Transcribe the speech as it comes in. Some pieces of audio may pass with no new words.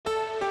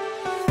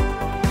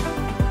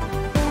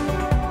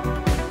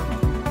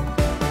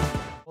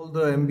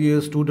the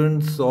MBA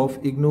students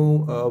of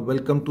Ignou.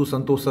 Welcome to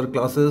Santosh sir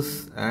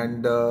classes.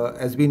 And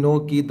as we know,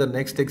 the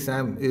next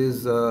exam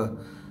is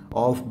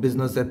of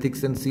Business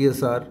Ethics and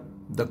CSR.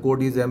 The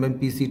code is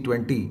MMPC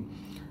 20.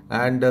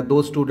 And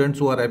those students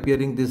who are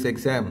appearing this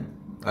exam,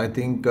 I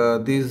think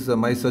these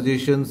my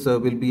suggestions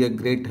will be a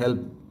great help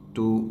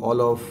to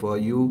all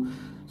of you.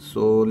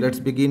 So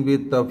let's begin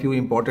with a few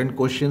important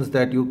questions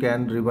that you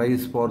can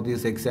revise for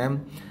this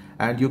exam.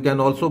 And you can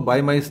also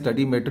buy my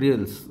study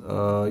materials.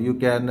 You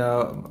can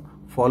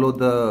follow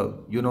the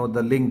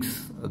the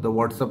links, the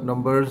WhatsApp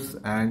numbers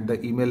and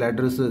the email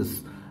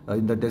addresses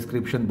in the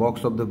description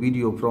box of the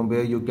video, from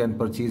where you can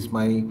purchase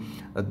my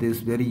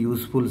this very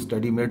useful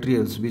study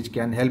materials which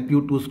can help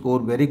you to score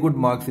very good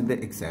marks in the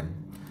exam.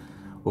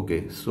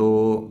 Okay,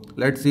 so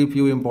let's see a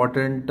few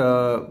important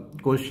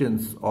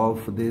questions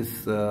of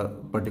this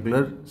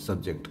particular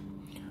subject.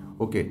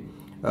 Okay.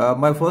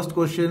 My first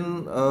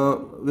question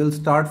will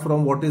start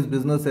from what is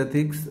business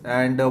ethics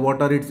and what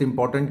are its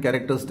important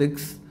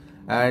characteristics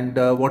and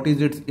what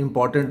is its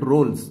important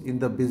roles in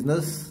the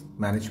business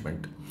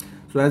management.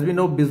 So as we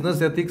know,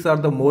 business ethics are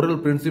the moral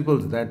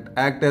principles that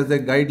act as a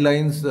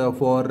guidelines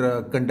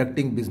for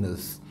conducting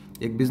business.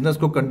 एक business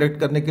को conduct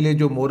करने के लिए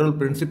जो moral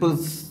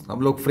principles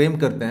हम लोग frame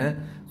करते हैं,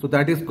 so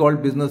that is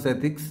called business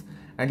ethics.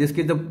 And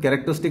इसके जब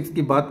characteristics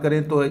की बात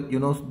करें तो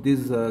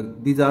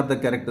these are the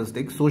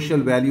characteristics: social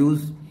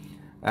values.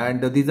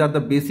 And these are the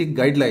basic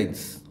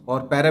guidelines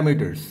or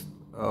parameters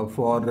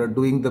for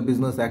doing the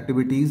business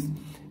activities.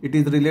 It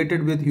is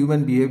related with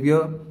human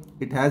behavior.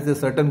 It has a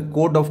certain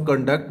code of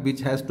conduct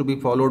which has to be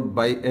followed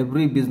by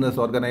every business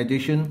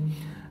organization.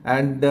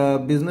 And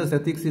business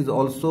ethics is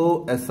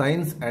also a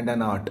science and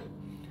an art.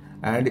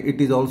 And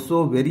it is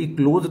also very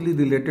closely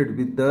related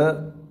with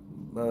the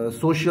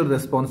social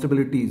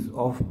responsibilities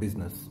of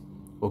business.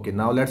 Okay,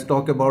 now let's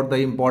talk about the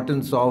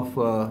importance of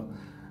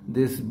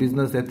this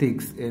business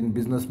ethics in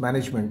business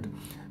management.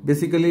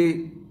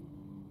 Basically,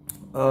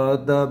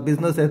 the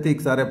business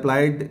ethics are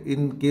applied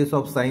in case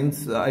of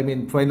finance,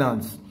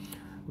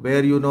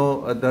 where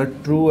the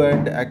true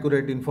and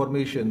accurate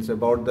informations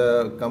about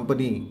the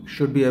company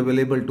should be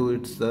available to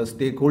its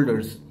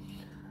stakeholders.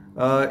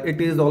 It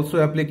is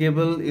also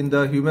applicable in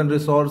the human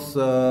resource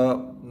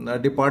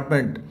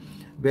department,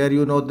 where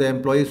the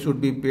employees should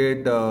be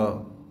paid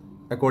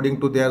according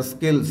to their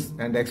skills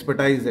and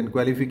expertise and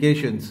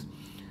qualifications.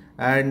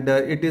 And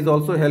it is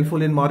also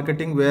helpful in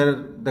marketing,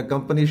 where the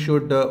company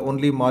should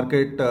only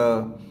market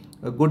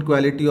a good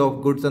quality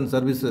of goods and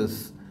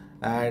services,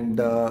 and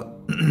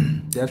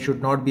there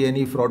should not be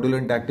any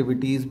fraudulent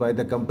activities by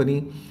the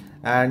company.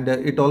 And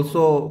it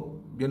also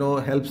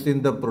helps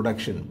in the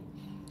production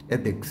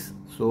ethics.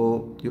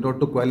 So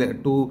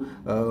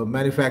to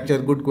manufacture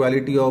good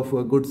quality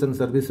of goods and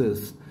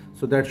services,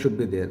 so that should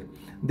be there.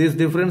 This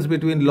difference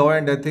between law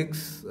and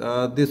ethics,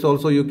 this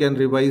also you can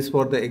revise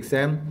for the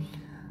exam.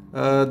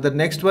 The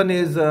next one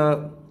is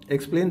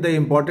explain the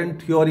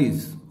important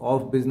theories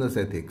of business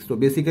ethics. So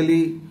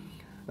basically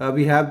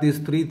we have these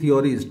three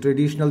theories: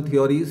 traditional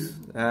theories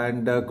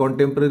and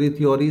contemporary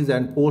theories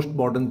and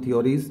postmodern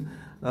theories.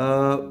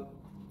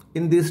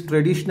 In this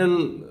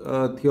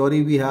traditional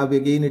theory, we have,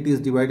 again, it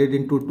is divided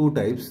into two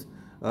types: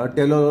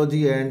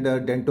 teleology and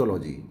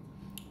deontology.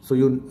 So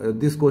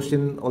this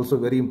question also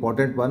very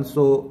important one.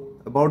 So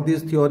about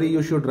this theory,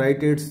 you should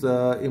write its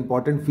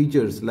important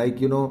features, like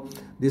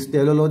this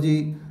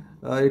teleology.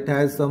 It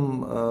has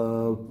some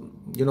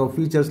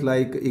features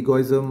like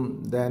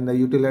egoism, then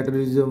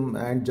utilitarianism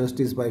and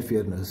justice by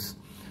fairness.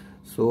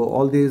 So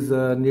all these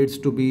needs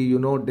to be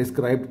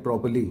described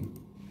properly.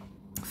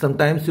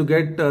 Sometimes you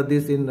get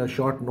this in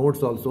short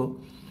notes also.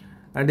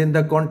 And in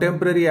the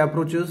contemporary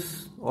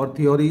approaches or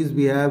theories,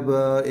 we have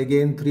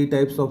again three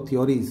types of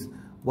theories.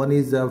 One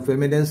is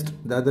feminist,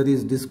 the other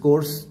is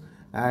discourse,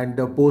 and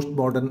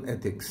postmodern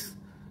ethics.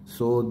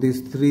 So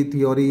these three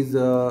theories,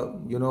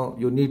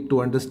 you need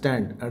to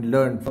understand and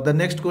learn. The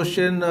next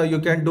question you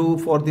can do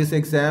for this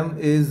exam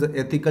is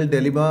ethical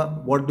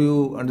dilemma. What do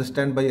you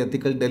understand by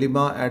ethical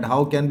dilemma, and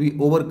how can we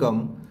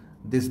overcome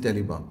this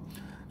dilemma?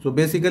 So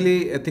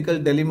basically, ethical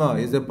dilemma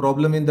is a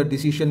problem in the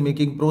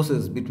decision-making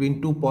process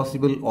between two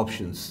possible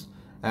options,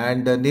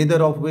 and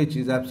neither of which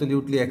is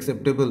absolutely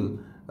acceptable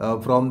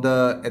from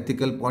the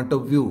ethical point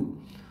of view.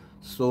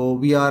 So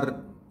we are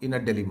in a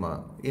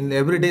dilemma. In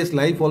everyday's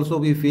life also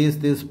we face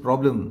this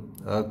problem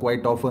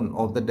quite often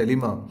of the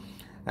dilemma,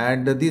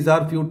 and these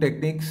are few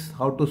techniques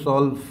how to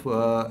solve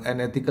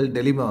an ethical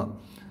dilemma.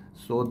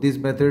 So these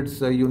methods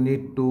you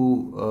need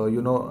to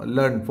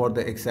learn for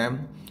the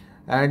exam.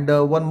 And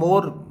one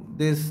more,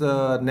 this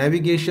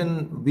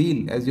navigation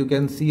wheel, as you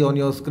can see on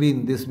your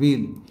screen, this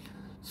wheel.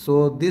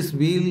 So this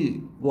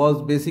wheel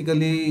was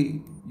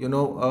basically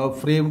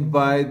framed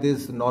by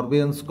these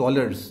Norwegian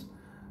scholars.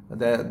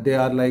 They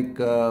are like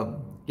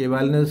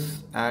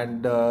Cavalnus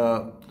and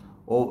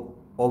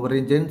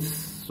Overengents.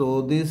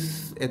 So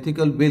this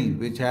ethical bill,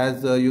 which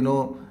has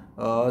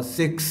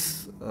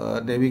 6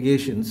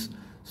 navigations,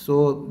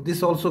 so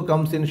this also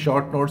comes in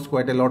short notes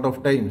quite a lot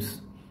of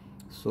times,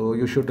 so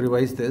you should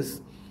revise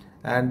this.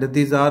 and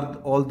these are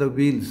all the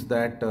wheels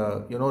that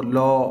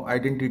law,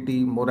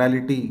 identity,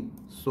 morality.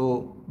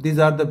 So these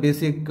are the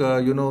basic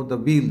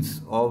the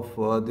wheels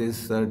of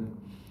this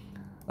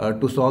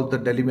to solve the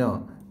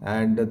dilemma,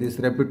 and this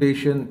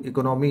reputation,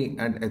 economy,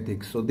 and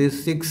ethics. So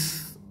these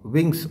 6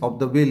 wings of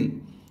the wheel,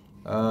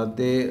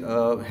 they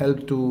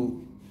help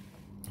to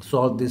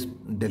solve this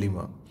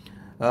dilemma.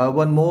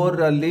 One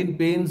more, Lane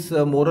Payne's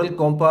moral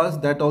compass,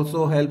 that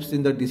also helps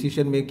in the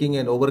decision making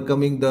and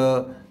overcoming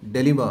the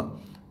dilemma.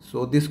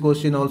 So this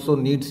question also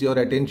needs your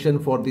attention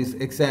for this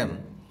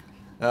exam.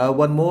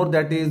 One more,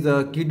 that is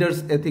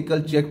Kidder's ethical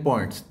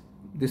checkpoints.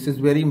 This is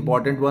very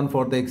important one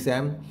for the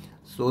exam.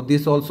 So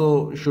this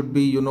also should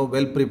be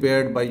well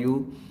prepared by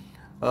you.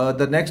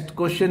 The next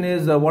question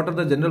is what are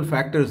the general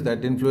factors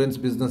that influence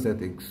business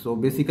ethics? So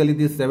basically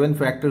these 7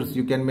 factors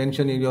you can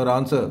mention in your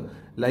answer,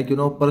 like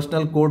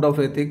personal code of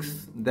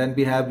ethics, then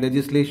we have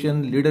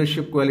legislation,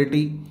 leadership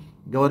quality,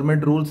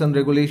 government rules and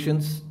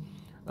regulations,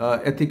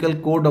 ethical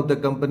code of the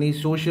company,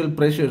 social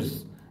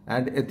pressures,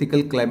 and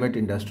ethical climate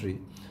industry.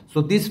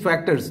 So these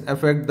factors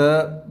affect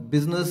the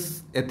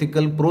business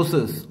ethical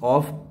process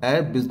of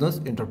a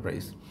business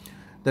enterprise.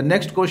 The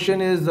next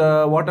question is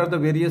what are the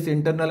various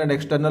internal and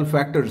external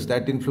factors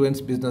that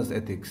influence business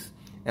ethics?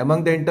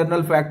 Among the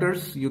internal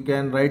factors, you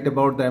can write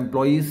about the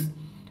employees,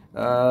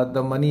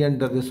 the money and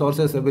the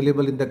resources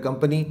available in the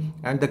company,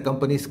 and the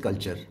company's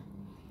culture.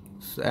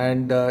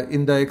 And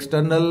in the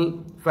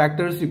external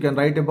factors, you can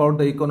write about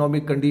the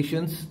economic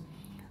conditions,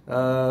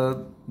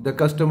 the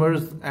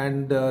customers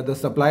and the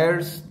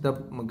suppliers, the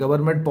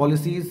government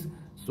policies.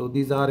 So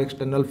these are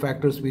external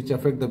factors which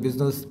affect the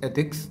business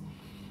ethics.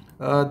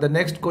 The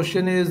next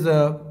question is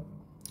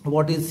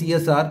what is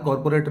CSR,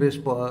 corporate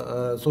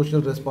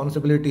social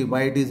responsibility,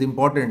 why it is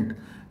important,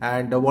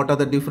 and what are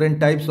the different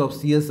types of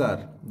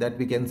CSR that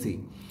we can see.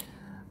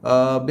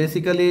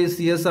 Basically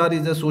CSR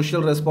is a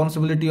social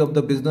responsibility of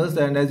the business,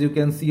 and as you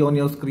can see on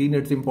your screen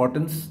its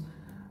importance.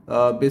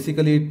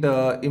 Basically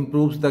it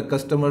improves the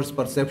customers'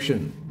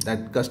 perception,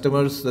 that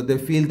customers, they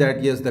feel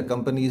that yes, the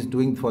company is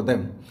doing for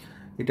them.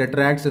 It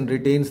attracts and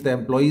retains the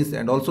employees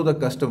and also the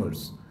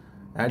customers,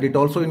 and it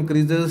also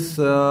increases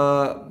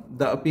the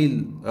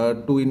appeal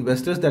to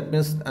investors. That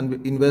means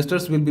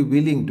investors will be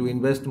willing to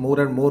invest more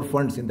and more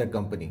funds in the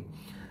company.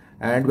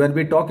 And when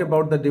we talk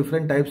about the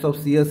different types of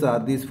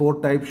CSR, these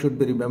 4 types should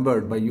be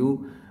remembered by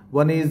you.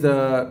 One is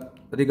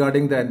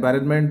regarding the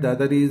environment, the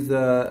other is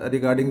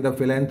regarding the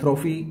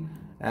philanthropy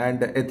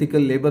and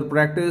ethical labor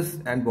practice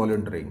and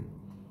volunteering.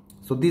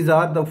 So these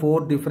are the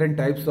 4 different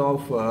types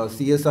of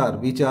CSR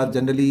which are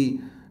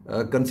generally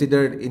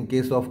considered in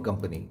case of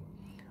company.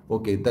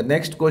 Okay, the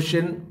next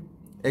question,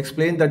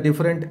 explain the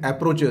different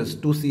approaches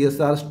to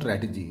CSR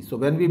strategy. So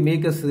when we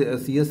make a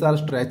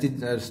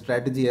CSR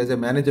strategy as a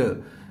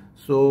manager,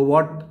 so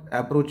what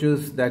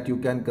approaches that you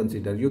can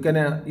consider? You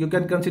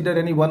can consider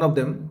any one of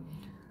them.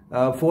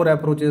 4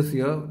 approaches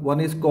here. One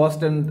is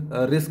cost and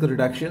risk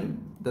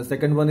reduction. The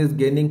second one is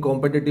gaining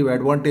competitive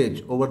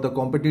advantage over the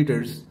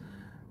competitors.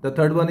 The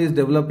third one is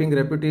developing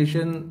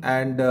reputation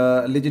and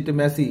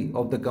legitimacy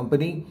of the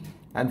company.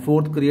 And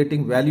 4th,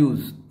 creating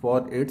values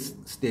for its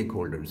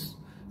stakeholders.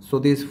 So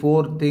these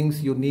 4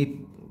 things you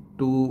need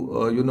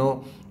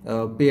to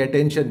pay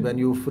attention when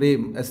you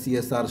frame a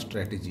CSR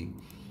strategy.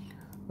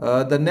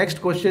 The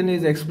next question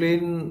is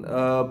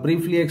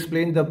briefly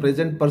explain the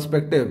present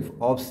perspective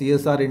of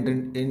CSR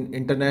in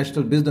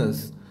international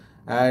business,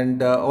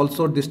 and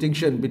also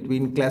distinction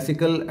between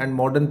classical and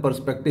modern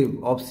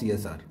perspective of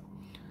CSR.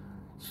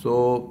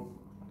 So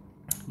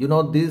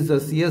these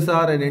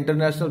CSR and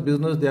international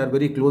business, they are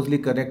very closely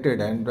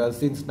connected, and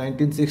since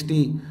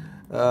 1960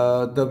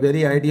 the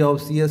very idea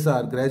of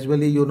CSR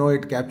gradually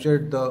it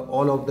captured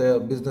all of the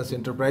business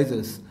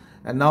enterprises,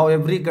 and now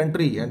every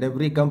country and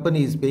every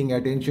company is paying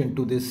attention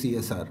to this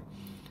CSR.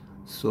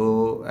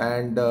 So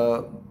and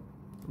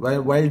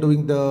while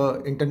doing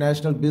the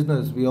international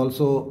business, we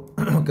also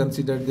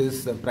consider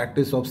this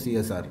practice of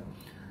CSR.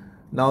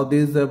 Now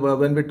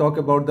when we talk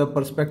about the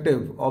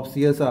perspective of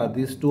CSR,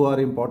 these 2 are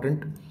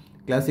important,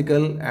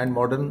 classical and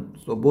modern.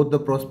 So both the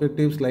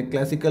perspectives, like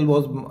classical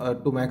was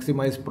to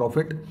maximize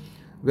profit,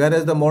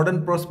 whereas the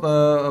modern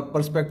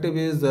perspective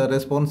is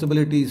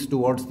responsibilities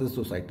towards the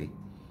society.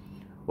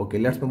 Okay,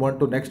 let's move on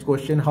to next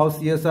question. How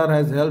CSR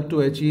has helped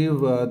to achieve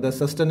the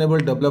Sustainable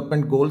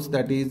Development Goals,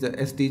 that is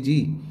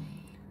SDG.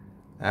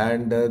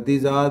 And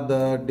these are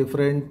the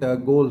different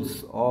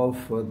goals of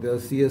the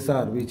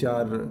CSR which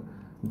are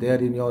there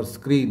in your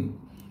screen.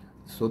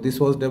 So this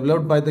was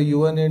developed by the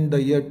UN in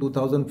the year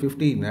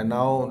 2015, and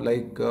now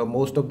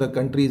most of the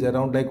countries,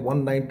 around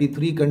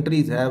 193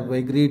 countries have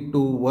agreed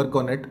to work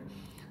on it.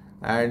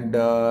 And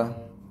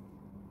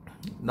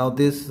now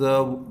this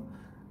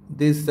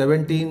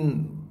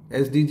 17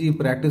 SDG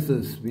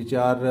practices which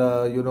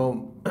are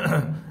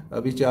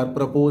which are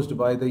proposed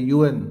by the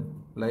UN,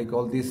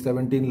 all these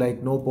 17,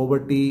 no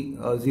poverty,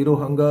 zero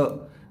hunger,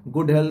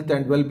 good health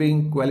and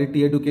well-being,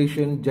 quality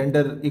education,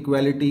 gender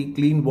equality,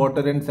 clean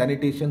water and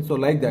sanitation, so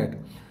like that.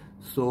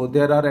 So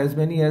there are as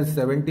many as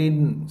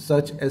 17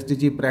 such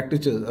SDG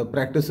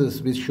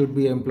practices which should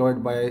be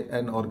employed by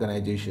an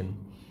organization.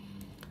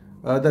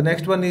 The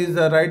next one is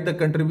write the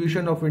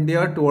contribution of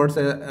India towards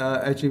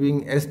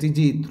achieving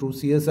SDG through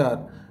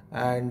CSR,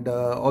 and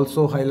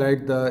also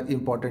highlight the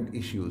important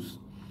issues.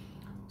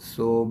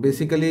 So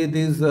basically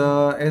these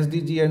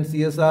SDG and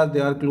CSR, they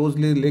are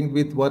closely linked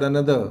with one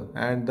another,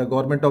 and the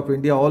government of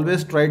India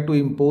always tried to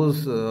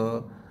impose,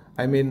 to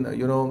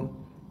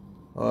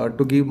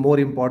give more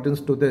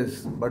importance to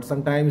this, but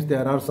sometimes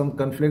there are some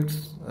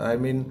conflicts.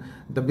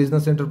 The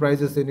business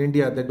enterprises in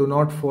India, they do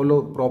not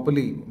follow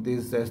properly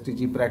these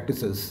SDG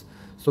practices,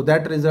 so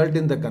that result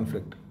in the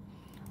conflict.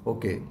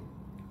 Okay.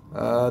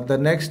 The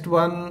next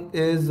one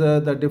is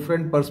the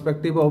different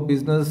perspective of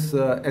business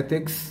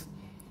ethics.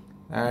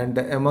 And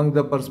among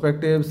the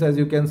perspectives, as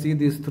you can see,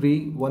 these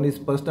three: one is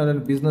personal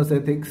and business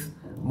ethics,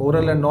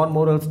 moral and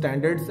non-moral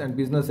standards, and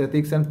business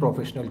ethics and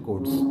professional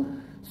codes.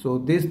 So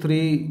these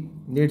three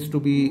needs to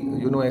be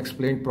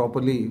explained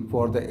properly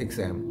for the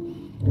exam.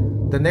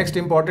 The next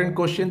important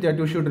question that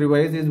you should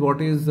revise is what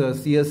is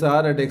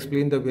CSR, and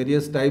explain the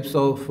various types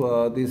of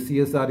this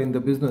CSR in the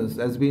business.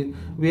 As we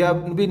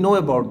know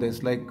about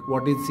this, like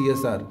what is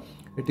CSR?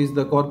 It is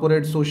the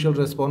corporate social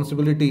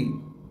responsibility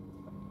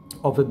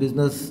of a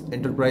business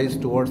enterprise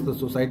towards the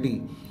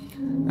society,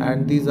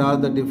 and these are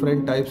the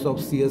different types of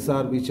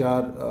CSR which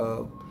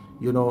are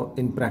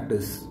in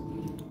practice.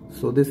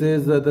 So this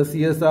is the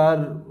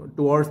CSR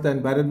towards the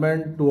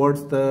environment,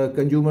 towards the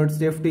consumer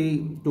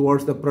safety,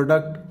 towards the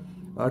product,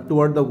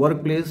 toward the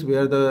workplace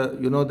where the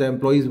the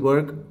employees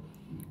work.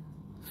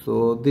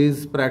 So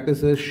these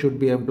practices should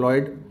be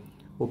employed.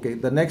 Okay,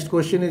 the next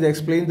question is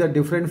explain the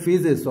different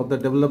phases of the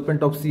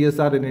development of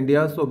CSR in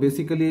India. So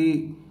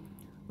basically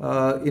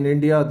in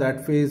India,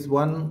 that phase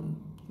one,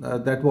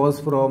 that was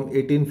from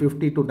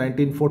 1850 to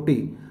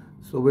 1940.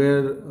 So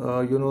where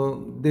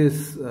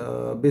this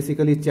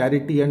basically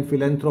charity and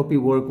philanthropy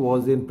work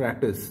was in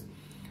practice.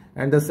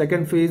 And the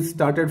second phase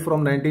started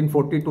from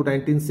 1940 to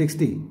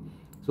 1960.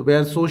 So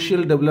where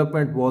social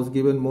development was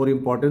given more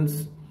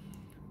importance.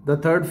 The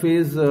third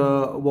phase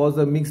was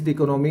a mixed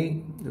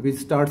economy, which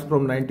starts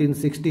from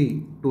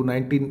 1960 to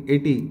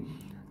 1980.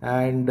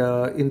 And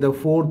in the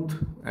fourth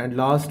and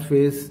last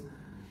phase,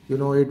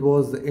 it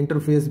was the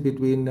interface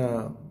between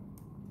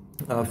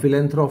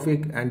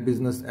philanthropic and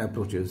business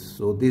approaches.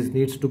 So this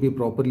needs to be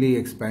properly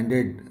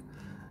expanded.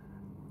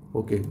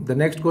 Okay, the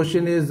next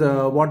question is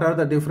what are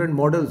the different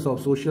models of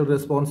social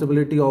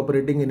responsibility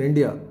operating in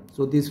India?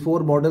 So these four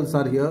models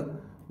are here.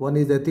 One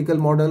is ethical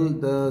model,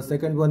 the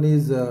second one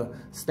is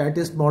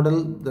statist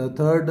model, the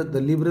third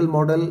the liberal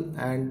model,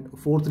 and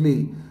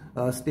fourthly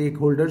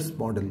stakeholders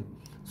model.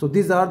 So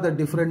these are the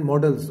different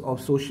models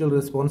of social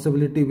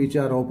responsibility which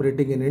are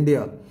operating in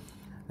India,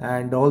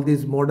 and all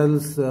these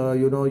models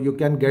you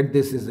can get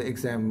this is the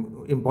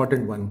exam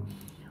important one.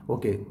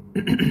 Okay.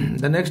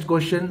 The next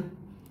question,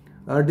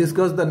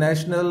 discuss the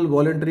national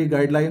voluntary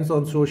guidelines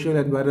on social,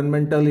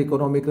 environmental,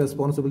 economic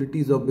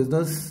responsibilities of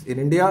business in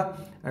India,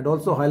 and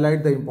also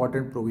highlight the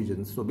important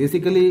provisions. So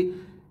basically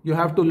you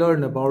have to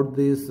learn about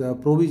these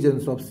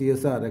provisions of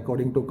CSR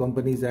according to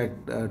Companies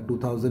Act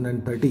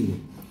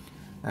 2013,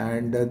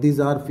 and these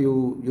are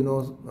few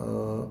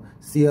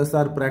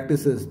CSR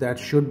practices that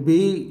should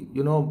be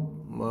done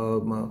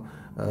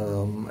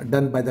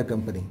by the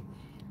company.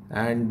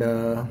 And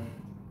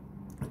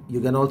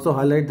you can also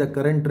highlight the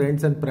current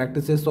trends and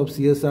practices of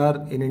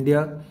CSR in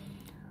India.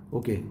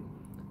 Okay,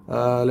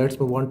 let's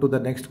move on to the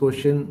next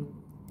question.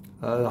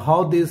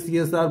 How these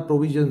CSR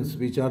provisions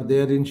which are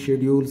there in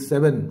Schedule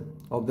 7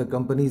 of the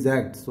Companies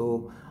Act,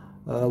 so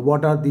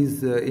what are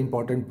these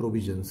important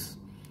provisions?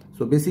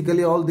 So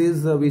basically all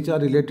these which are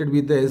related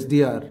with the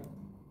SDR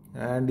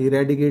and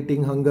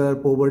eradicating hunger,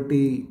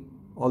 poverty,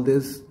 all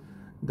this,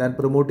 then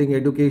promoting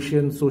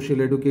education,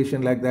 social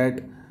education like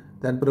that,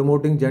 then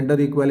promoting gender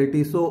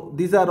equality. So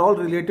these are all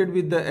related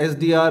with the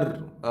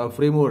SDR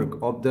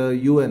framework of the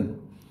UN.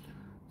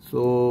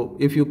 So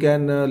if you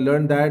can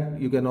learn that,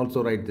 you can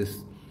also write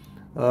this.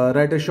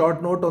 Write a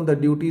short note on the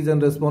duties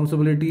and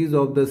responsibilities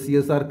of the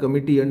CSR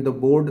committee and the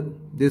board.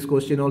 This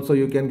question also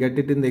you can get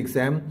it in the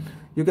exam.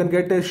 You can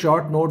get a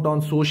short note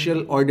on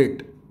social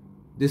audit.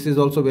 This is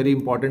also very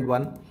important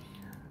one.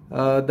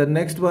 The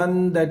next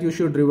one that you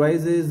should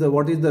revise is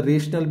what is the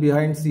rationale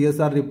behind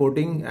CSR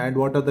reporting and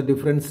what are the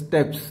different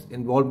steps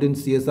involved in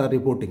CSR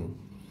reporting.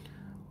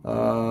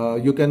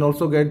 You can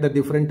also get the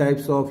different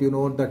types of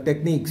the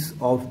techniques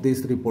of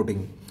this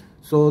reporting.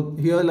 So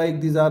here, like,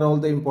 these are all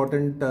the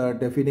important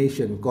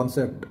definition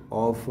concept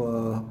of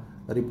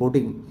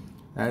reporting.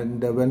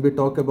 And when we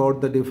talk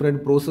about the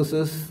different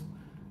processes,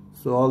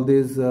 so all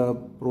these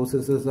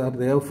processes are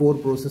there, 4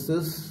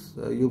 processes.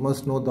 You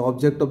must know the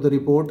object of the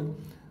report.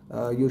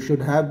 You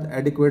should have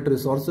adequate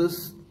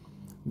resources.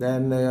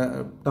 Then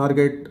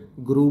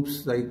target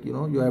groups, like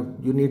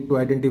you need to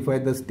identify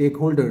the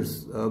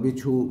stakeholders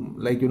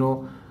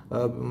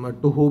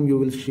to whom you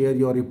will share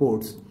your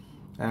reports,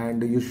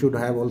 and you should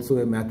have also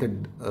a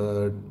method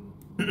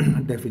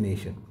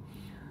definition.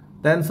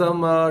 Then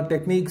some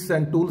techniques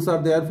and tools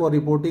are there for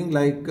reporting,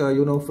 like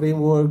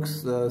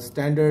frameworks,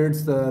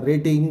 standards,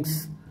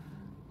 ratings.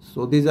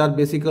 So these are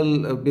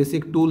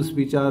basic tools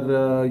which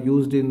are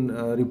used in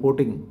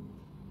reporting.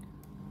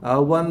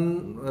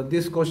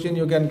 This question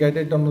you can get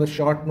it on the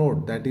short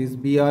note, that is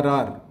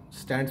BRR,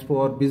 stands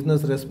for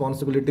Business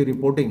Responsibility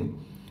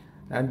Reporting.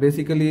 And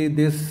basically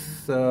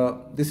this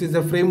is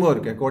a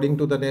framework according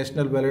to the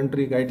National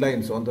Voluntary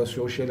Guidelines on the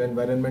Social,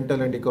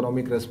 Environmental and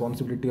Economic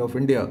Responsibility of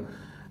India.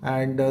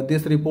 And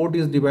this report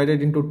is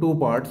divided into two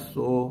parts.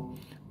 So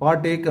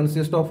part A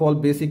consists of all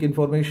basic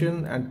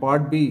information, and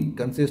part B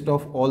consists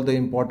of all the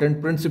important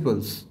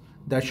principles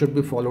that should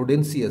be followed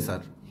in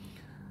CSR.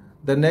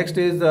 The next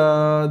is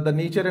the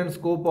nature and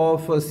scope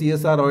of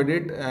CSR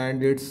audit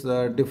and its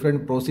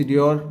different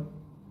procedure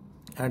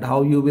and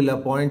how you will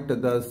appoint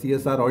the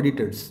CSR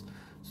auditors.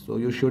 So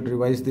you should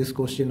revise this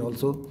question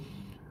also.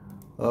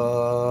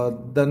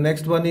 The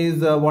next one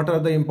is what are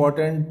the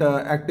important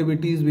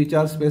activities which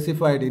are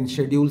specified in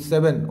Schedule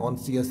 7 on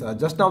CSR.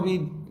 Just now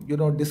we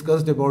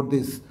discussed about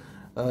this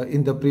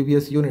in the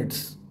previous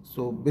units.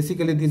 So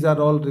basically these are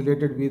all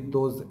related with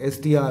those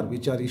STR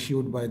which are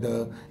issued by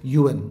the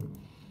UN.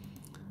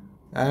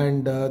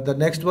 And the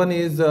next one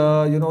is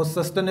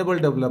sustainable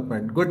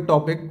development. Good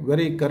topic,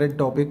 very current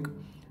topic,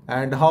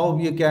 and how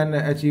we can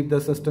achieve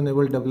the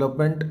sustainable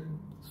development.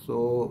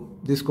 So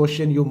this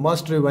question you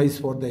must revise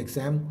for the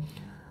exam.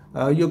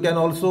 You can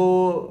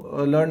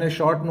also learn a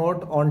short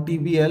note on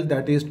TBL,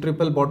 that is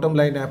triple bottom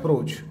line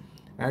approach,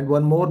 and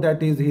one more,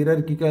 that is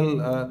hierarchical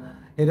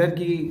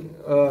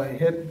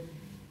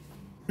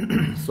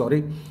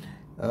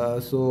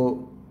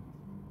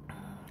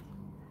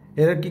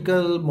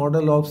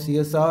model of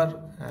CSR.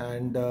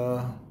 And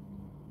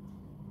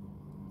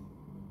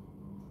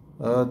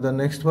the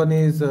next one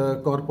is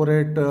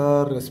corporate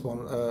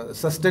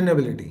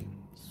sustainability.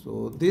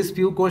 So these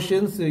few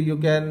questions you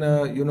can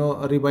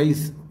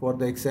revise for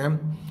the exam,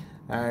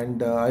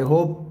 and I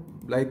hope,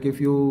 like,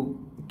 if you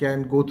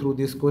can go through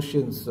these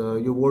questions,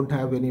 you won't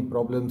have any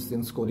problems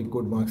in scoring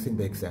good marks in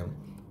the exam.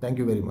 Thank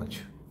you very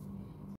much.